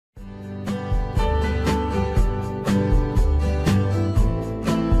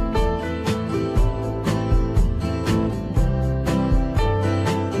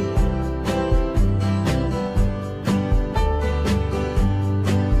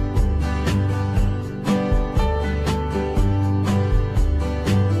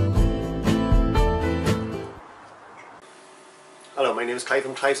my name is Clive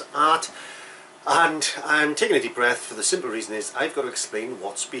from Clive's Art, and I'm taking a deep breath for the simple reason is I've got to explain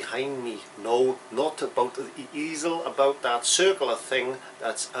what's behind me. No, not about the easel, about that circular thing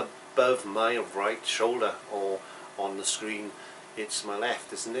that's above my right shoulder or on the screen. It's my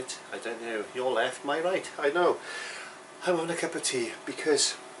left, isn't it? I don't know. Your left, my right. I know. I'm having a cup of tea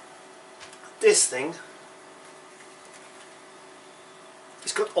because this thing,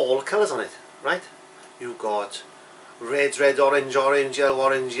 it's got all the colours on it, right? You've got red, orange,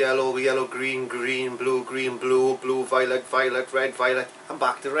 yellow, green, blue, blue, violet, red, violet, and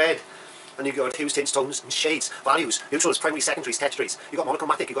back to red. And you've got hues, tints, tones, and shades, values, neutrals, primaries, secondaries, tertiaries. You've got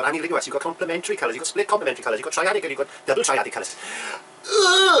monochromatic, you've got anti-ligous, you've got complementary colours, you've got split complementary colours, you've got triadic, and you've got double triadic colours.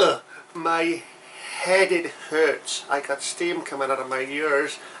 Ugh! My head, it hurts. I got steam coming out of my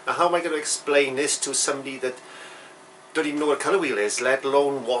ears. Now how am I going to explain this to somebody that don't even know what a colour wheel is, let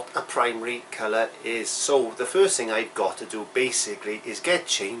alone what a primary colour is? So the first thing I've got to do basically is get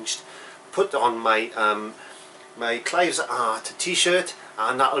changed, put on my my Clive's Art t-shirt,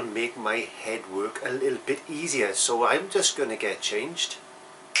 and that'll make my head work a little bit easier. So I'm just going to get changed.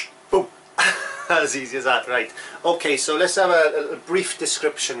 Boom! As easy as that, right? Okay, so let's have a brief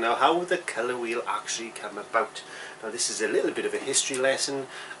description now how the colour wheel actually came about. Now this is a little bit of a history lesson.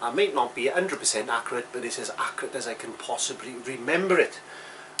 I may not be 100% accurate, but it's as accurate as I can possibly remember it.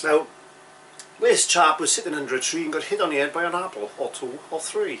 Now, this chap was sitting under a tree and got hit on the head by an apple, or two, or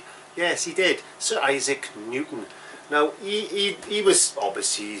three. Yes, he did. Sir Isaac Newton. Now, he was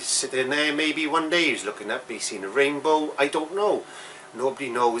obviously sitting there, maybe one day he was looking up, he's seen a rainbow, I don't know. Nobody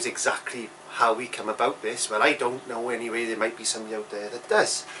knows exactly how he came about this. Well, I don't know anyway, there might be somebody out there that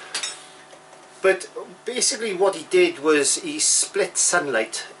does. But basically what he did was he split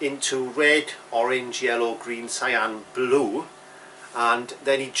sunlight into red, orange, yellow, green, cyan, blue, and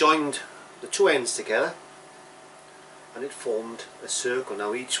then he joined the two ends together and it formed a circle.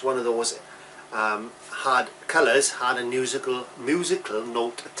 Now each one of those had colours, had a musical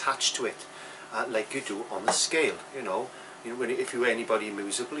note attached to it, like you do on the scale. You know, if you're anybody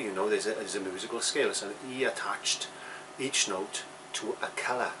musical, you know there's a musical scale. So he attached each note to a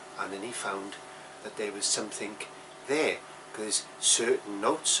colour, and then he found that there was something there because certain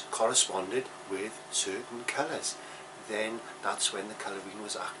notes corresponded with certain colours. Then that's when the colour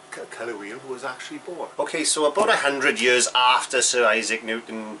wheel was actually born. Okay, so about 100 years after Sir Isaac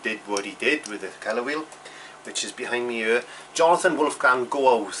Newton did what he did with the colour wheel, which is behind me here, Jonathan Wolfgang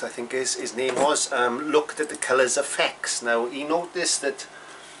Goethe, I think his name was, looked at the colours' effects. Now he noticed that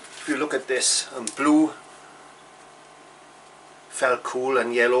if you look at this, blue felt cool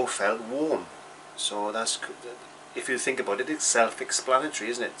and yellow felt warm. So that's, if you think about it, it's self-explanatory,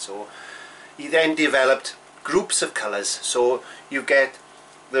 isn't it? So he then developed groups of colours. So you get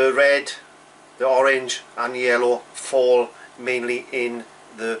the red, the orange and the yellow fall mainly in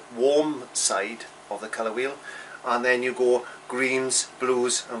the warm side of the colour wheel, and then you go greens,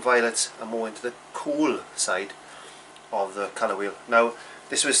 blues and violets and more into the cool side of the colour wheel. Now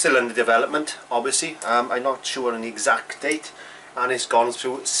this was still under development, obviously. I'm not sure on the exact date, and it's gone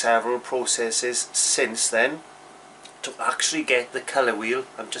through several processes since then to actually get the colour wheel.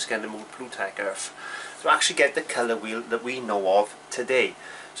 I'm just getting to move blue tech earth to actually get the colour wheel that we know of today.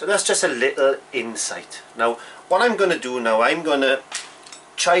 So that's just a little insight. Now what I'm going to do now, I'm going to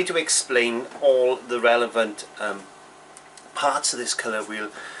try to explain all the relevant parts of this colour wheel.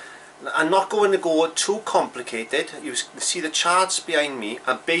 I'm not going to go too complicated. You see the charts behind me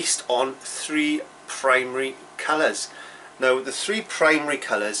are based on three primary colours. Now the three primary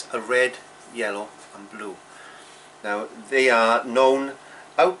colours are red, yellow and blue. Now they are known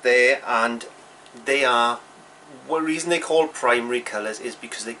out there, and they are, the reason they call primary colours is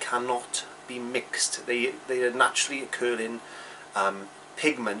because they cannot be mixed. They are naturally occurring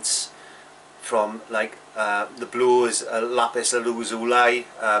pigments from, like the blue is lapis lazuli,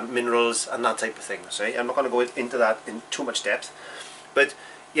 minerals and that type of thing. So I'm not going to go into that in too much depth, but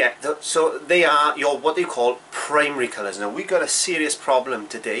yeah, so they are your what they call primary colours. Now we've got a serious problem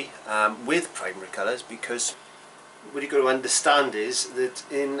today with primary colours, because what you've got to understand is that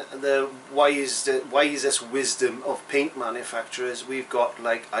in the wisest wisdom of paint manufacturers, we've got,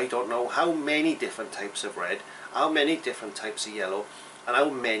 like, I don't know how many different types of red, how many different types of yellow, and how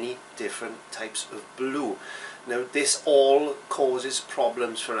many different types of blue. Now this all causes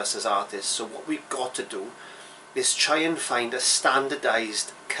problems for us as artists, so what we've got to do is try and find a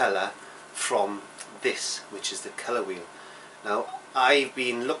standardized colour from this, which is the colour wheel. Now I've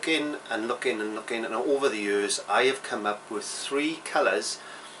been looking and looking and looking, and over the years I have come up with three colours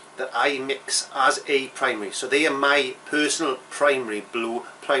that I mix as a primary. So they are my personal primary blue,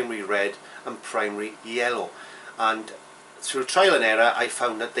 primary red and primary yellow. And through trial and error I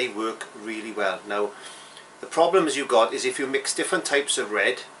found that they work really well. Now the problems you got is if you mix different types of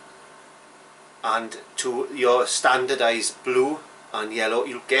red and to your standardized blue and yellow,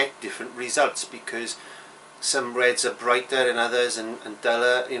 you'll get different results because some reds are brighter than others and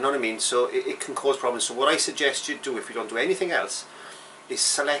duller, you know what I mean? So it can cause problems. So what I suggest you do, if you don't do anything else, is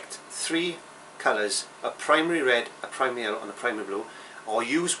select 3 colours, a primary red, a primary yellow and a primary blue, or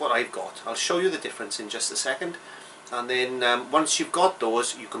use what I've got. I'll show you the difference in just a second, and then once you've got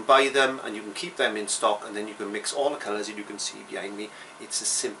those, you can buy them and you can keep them in stock, and then you can mix all the colours, and you can see behind me it's as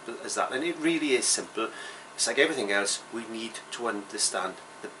simple as that. And it really is simple. It's like everything else, we need to understand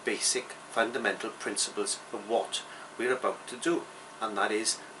the basic fundamental principles of what we're about to do, and that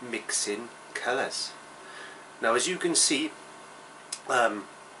is mixing colours. Now as you can see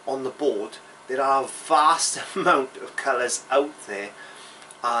on the board, there are a vast amount of colours out there,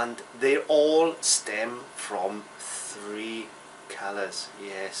 and they all stem from 3 colours.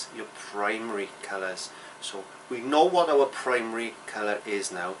 Yes, your primary colours. So we know what our primary colour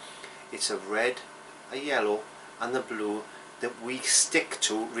is now. It's a red, a yellow and the blue that we stick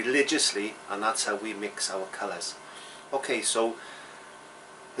to religiously, and that's how we mix our colours. Okay, so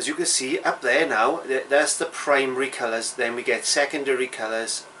as you can see up there now, that's the primary colours. Then we get secondary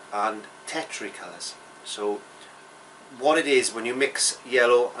colours and tertiary colours. So what it is, when you mix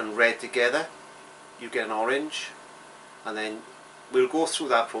yellow and red together, you get an orange, and then we'll go through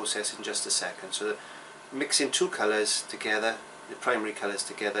that process in just a second. So mixing 2 colours together, the primary colours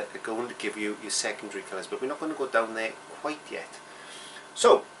together, are going to give you your secondary colours, but we're not going to go down there quite yet.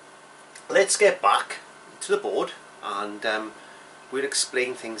 So let's get back to the board, and we'll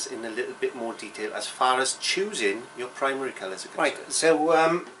explain things in a little bit more detail as far as choosing your primary colours are concerned. Right,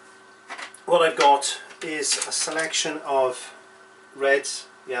 so what I've got is a selection of reds,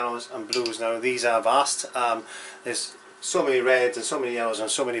 yellows and blues. Now these are vast. There's so many reds and so many yellows and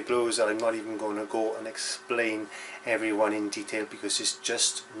so many blues that I'm not even going to go and explain everyone in detail because it's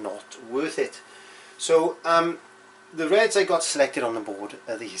just not worth it. So the reds I got selected on the board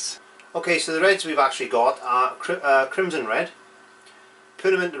are these. Okay, so the reds we've actually got are crimson red,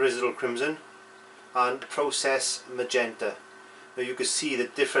 permanent residual crimson and process magenta. Now you can see the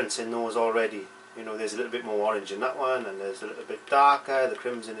difference in those already. You know, there's a little bit more orange in that one, and there's a little bit darker. The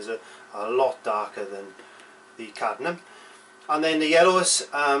crimson is a lot darker than the cadmium. And then the yellows,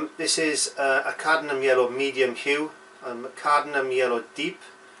 this is a cadmium yellow medium hue, cadmium yellow deep,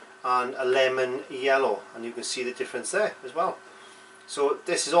 and a lemon yellow, and you can see the difference there as well. So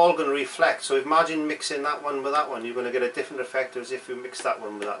this is all going to reflect. So imagine mixing that one with that one, you're going to get a different effect as if you mix that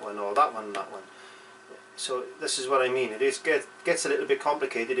one with that one, or that one and that one. So this is what I mean. It gets a little bit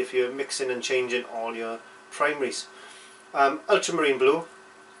complicated if you're mixing and changing all your primaries. Ultramarine blue,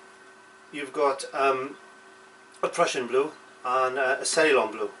 you've got a Prussian blue and a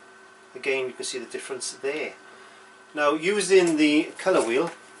Ceylon blue. Again, you can see the difference there. Now using the colour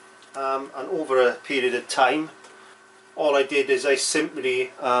wheel and over a period of time, all I did is I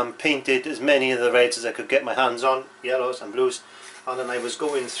simply painted as many of the reds as I could get my hands on, yellows and blues, and then I was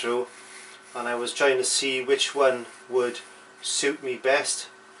going through and I was trying to see which one would suit me best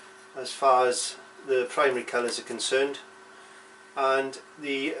as far as the primary colours are concerned. And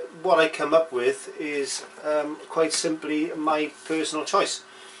what I come up with is quite simply my personal choice,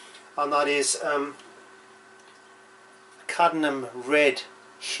 and that is cadmium red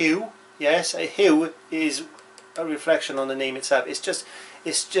hue. Yes, a hue is a reflection on the name itself. It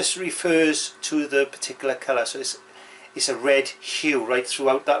just refers to the particular colour. So it's a red hue right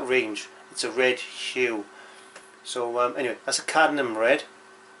throughout that range. It's a red hue. So anyway, that's a cadmium red.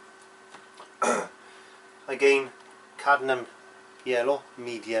 Again, cadmium yellow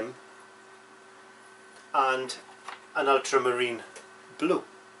medium and an ultramarine blue.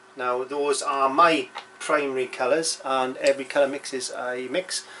 Now those are my primary colours, and every colour mixes I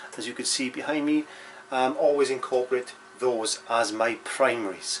mix, as you can see behind me, always incorporate those as my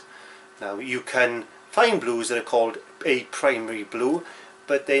primaries. Now you can find blues that are called a primary blue,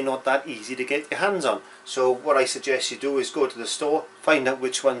 but they're not that easy to get your hands on. So what I suggest you do is go to the store, find out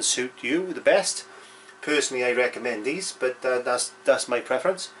which ones suit you the best. Personally I recommend these, but that's my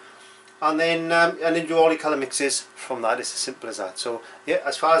preference. And then do all your colour mixes from that. It's as simple as that. So yeah,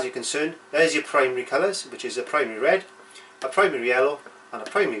 as far as you're concerned, there's your primary colours, which is a primary red, a primary yellow and a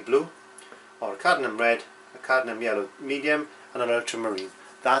primary blue, or a cadmium red, a cadmium yellow medium and an ultramarine.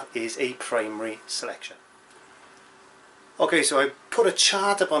 That is a primary selection. Okay, so I put a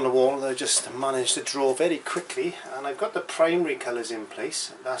chart up on the wall that I just managed to draw very quickly, and I've got the primary colours in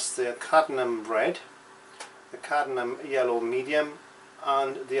place. That's the cadmium red, the cadmium yellow medium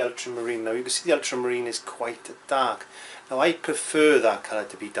and the ultramarine. Now you can see the ultramarine is quite dark. Now I prefer that colour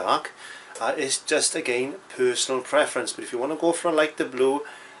to be dark. It's just again personal preference, but if you want to go for a lighter blue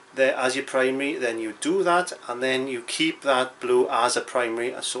there as your primary, then you do that, and then you keep that blue as a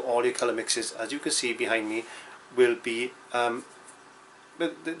primary, and so all your colour mixes, as you can see behind me, will be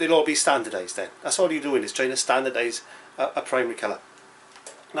they'll all be standardised. Then that's all you're doing, is trying to standardise a primary colour.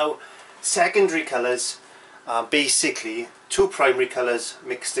 Now secondary colours are basically two primary colours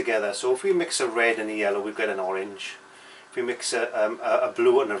mixed together. So if we mix a red and a yellow, we get an orange. If we mix a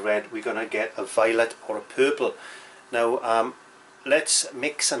blue and a red, we're going to get a violet or a purple. Now let's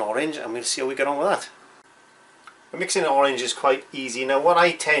mix an orange and we'll see how we get on with that. Mixing an orange is quite easy. Now what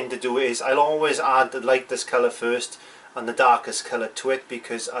I tend to do is I'll always add the lightest colour first and the darkest colour to it,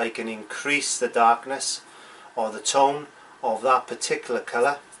 because I can increase the darkness or the tone of that particular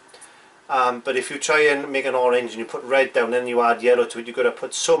colour. But if you try and make an orange and you put red down and then you add yellow to it, you've got to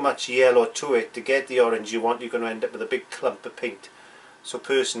put so much yellow to it to get the orange you want. You're going to end up with a big clump of paint. So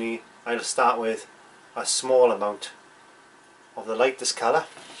personally, I'll start with a small amount of the lightest colour,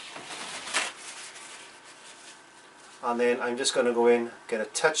 and then I'm just going to go in, get a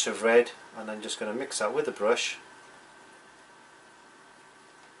touch of red, and I'm just going to mix that with the brush,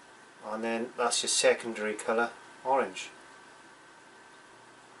 and then that's your secondary colour, orange.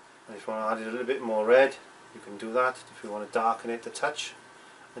 And if you want to add a little bit more red, you can do that if you want to darken it a touch,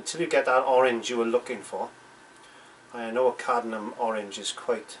 until you get that orange you were looking for. I know a cadmium orange is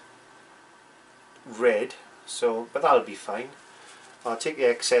quite red, so but that'll be fine. I'll take the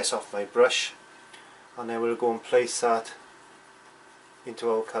excess off my brush, and then we'll go and place that into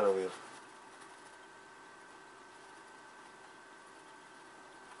our colour wheel.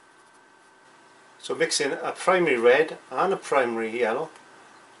 So mixing a primary red and a primary yellow,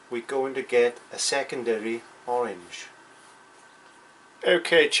 we're going to get a secondary orange.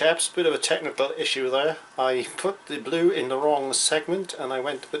 Okay chaps, bit of a technical issue there. I put the blue in the wrong segment and I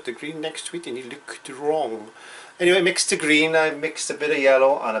went to put the green next to it and it looked wrong. Anyway, mixed the green, I mixed a bit of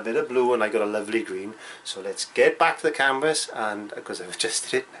yellow and a bit of blue and I got a lovely green. So let's get back to the canvas, and because I've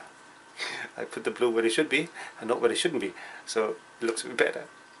adjusted it now, I put the blue where it should be and not where it shouldn't be. So it looks a bit better.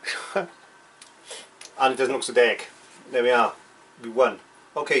 And it doesn't look so dark. There we are, we won.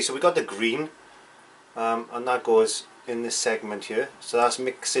 Okay, so we got the green, and that goes in this segment here. So that's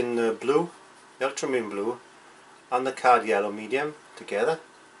mixing the blue, the ultramarine blue, and the cad yellow medium together,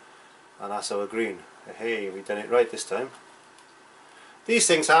 and that's our green. Hey, we done it right this time. These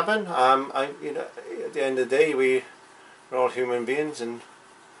things happen. You know, at the end of the day, we're all human beings, and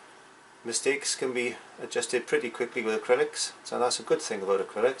mistakes can be adjusted pretty quickly with acrylics. So that's a good thing about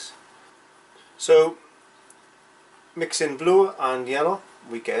acrylics. So mixing blue and yellow,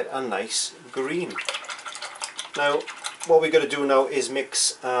 we get a nice green. Now what we're going to do now is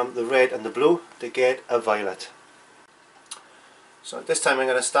mix the red and the blue to get a violet. So this time I'm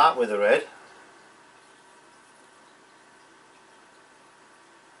going to start with the red,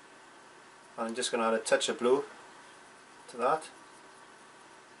 and I'm just going to add a touch of blue to that,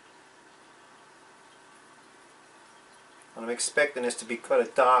 and I'm expecting this to be quite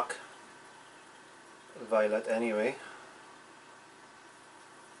a dark violet anyway.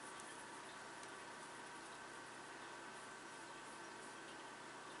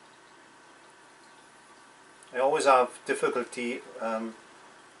 I always have difficulty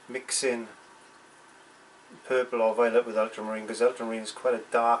mixing purple or violet with ultramarine, because ultramarine is quite a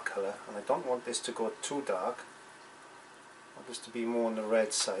dark colour and I don't want this to go too dark. I want this to be more on the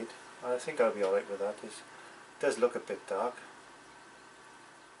red side, and I think I'll be alright with that. It does look a bit dark.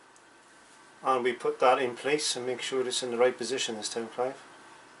 And we put that in place and make sure it's in the right position this time, Clive.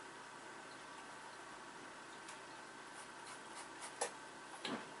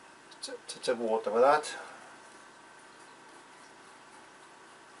 Touch of water with that.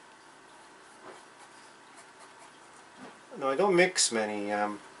 No, I don't mix many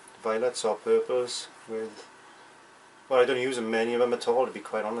violets or purples with, well, I don't use many of them at all, to be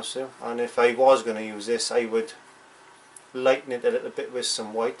quite honest with you. And if I was going to use this, I would lighten it a little bit with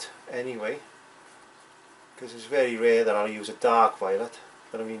some white anyway, because it's very rare that I'll use a dark violet.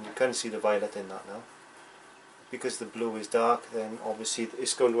 But I mean, you can see the violet in that now. Because the blue is dark, then obviously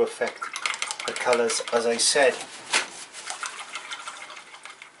it's going to affect the colours, as I said.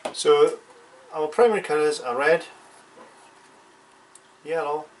 So our primary colours are red,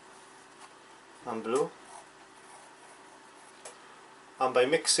 yellow and blue, and by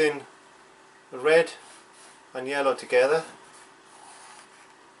mixing red and yellow together,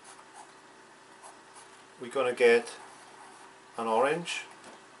 we're going to get an orange,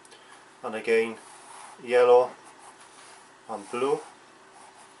 and again yellow and blue,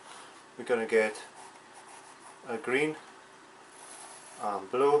 we're going to get a green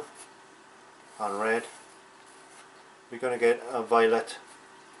and blue and red. We're going to get a violet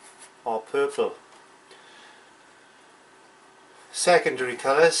or purple. Secondary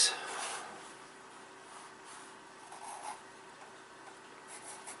colours,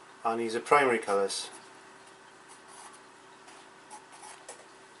 and these are primary colours.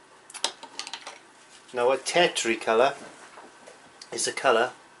 Now a tertiary colour is a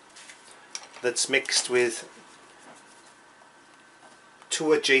colour that's mixed with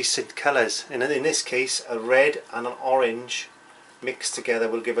two adjacent colours, and in this case a red and an orange mixed together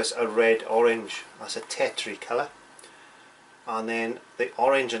will give us a red-orange. That's a tertiary colour. And then the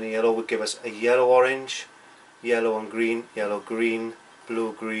orange and the yellow would give us a yellow-orange, yellow and green, yellow-green,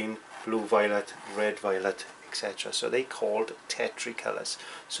 blue-green, blue-violet, red-violet, etc. So they're called tertiary colours.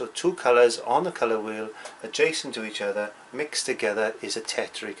 So two colours on the colour wheel adjacent to each other mixed together is a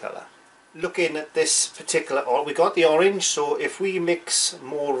tertiary colour. Looking at this particular, we got the orange, so if we mix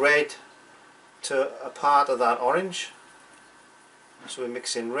more red to a part of that orange, so we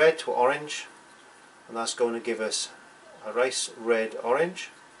mix in red to orange, and that's going to give us a nice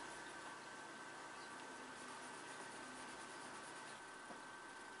red-orange.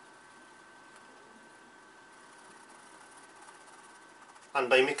 And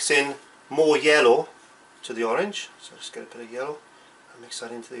by mixing more yellow to the orange, so just get a bit of yellow and mix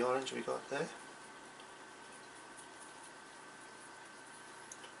that into the orange we got there,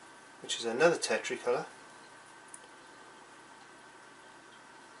 which is another tertiary colour,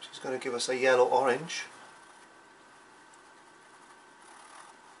 which is going to give us a yellow-orange.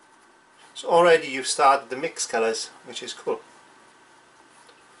 So already you've started the mix colours, which is cool.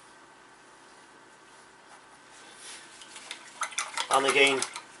 And again,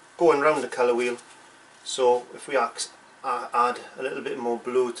 going round the colour wheel, so if we add a little bit more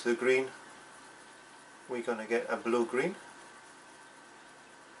blue to the green, we're going to get a blue-green,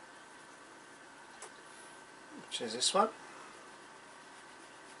 which is this one.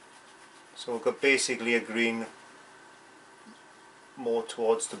 So we've got basically a green more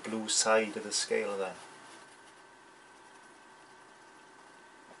towards the blue side of the scale then.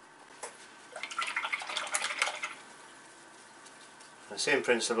 The same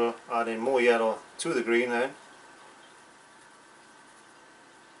principle, adding more yellow to the green then.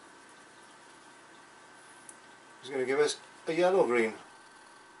 It's going to give us a yellow-green.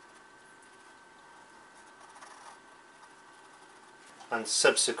 And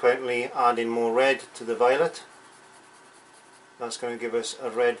subsequently adding more red to the violet. That's going to give us a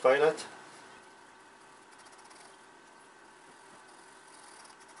red-violet.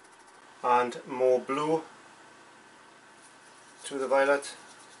 And more blue to the violet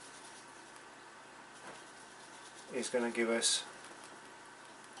is going to give us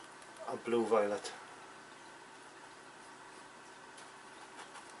a blue-violet,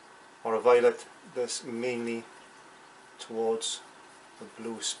 or a violet that's mainly towards the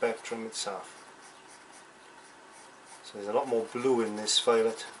blue spectrum itself. So there's a lot more blue in this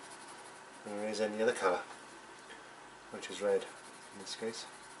violet than there is any other colour, which is red in this case.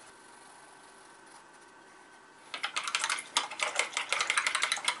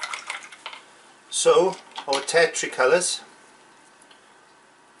 So our tertiary colours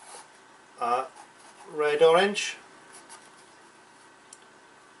are red-orange,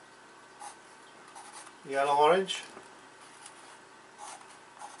 yellow-orange,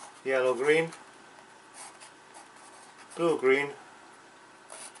 yellow-green, blue-green,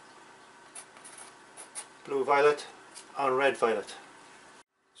 blue-violet and red-violet.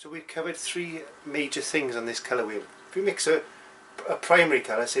 So we've covered three major things on this colour wheel. If you mix a primary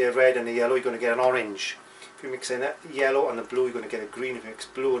colour, say a red and a yellow, you're going to get an orange. If you mix in a yellow and a blue, you're going to get a green. If you mix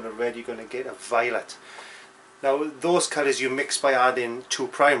blue and a red, you're going to get a violet. Now those colours you mix by adding two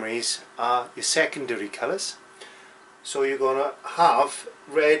primaries are your secondary colours. So you're going to have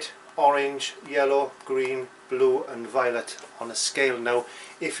red, orange, yellow, green, blue and violet on a scale. Now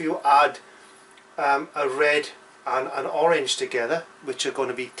if you add a red and an orange together, which are going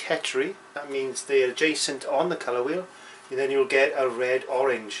to be tertiary, that means they're adjacent on the colour wheel, and then you'll get a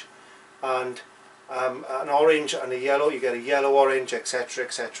red-orange, and an orange and a yellow, you get a yellow-orange, etc,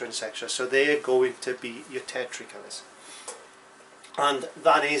 etc, etc. So they're going to be your tertiary colours. And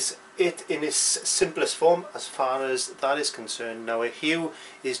that is it in its simplest form as far as that is concerned. Now a hue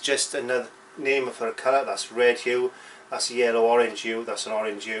is just another name for a colour. That's red hue, that's yellow-orange hue, that's an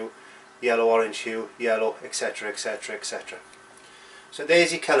orange hue, yellow-orange hue, yellow, etc, etc, etc. So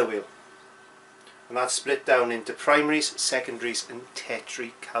there's your colour wheel. And that's split down into primaries, secondaries and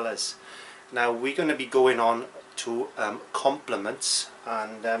tertiary colours. Now we're going to be going on to complements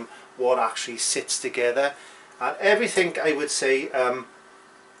and what actually sits together, and everything I would say,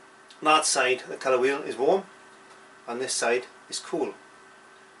 that side the colour wheel is warm and this side is cool.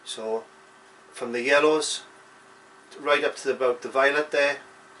 So from the yellows right up to about the violet there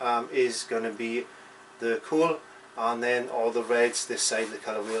is going to be the cool, and then all the reds this side of the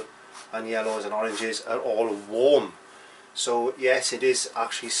colour wheel and yellows and oranges are all warm. So yes, it is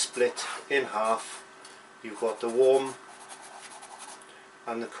actually split in half. You've got the warm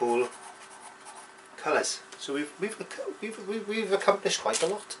and the cool colours. So we've accomplished quite a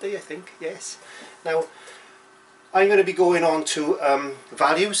lot today, I think. Yes. Now I'm going to be going on to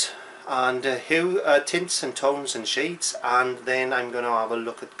values and hue, tints and tones and shades, and then I'm going to have a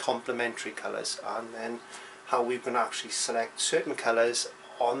look at complementary colours, and then how we can actually select certain colours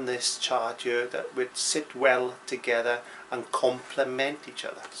on this chart here that would sit well together and complement each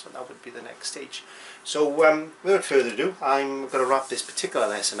other. So that would be the next stage. So without further ado, I'm going to wrap this particular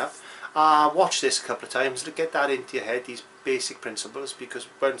lesson up. Watch this a couple of times to get that into your head, these basic principles, because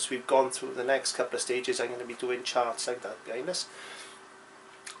once we've gone through the next couple of stages I'm going to be doing charts like that behind us,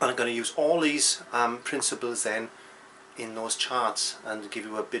 and I'm going to use all these principles then in those charts and give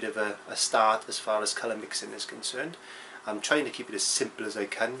you a bit of a start as far as colour mixing is concerned. I'm trying to keep it as simple as I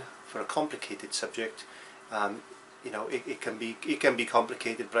can for a complicated subject. You know, it can be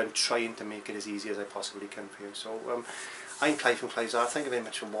complicated, but I'm trying to make it as easy as I possibly can for you. So I'm Clive from Clive's Art. Thank you very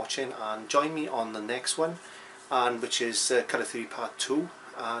much for watching, and join me on the next one, and which is Colour Theory Part 2.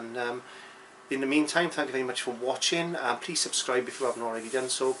 And in the meantime, thank you very much for watching, and please subscribe if you haven't already done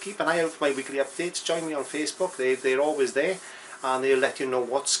so. Keep an eye out for my weekly updates. Join me on Facebook, they're always there, and they'll let you know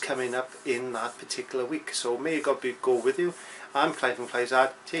what's coming up in that particular week. So may God go with you. I'm Clive from Clive's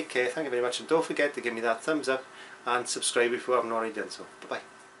Art. Take care, thank you very much, and don't forget to give me that thumbs up and subscribe if you haven't already done so. Bye bye.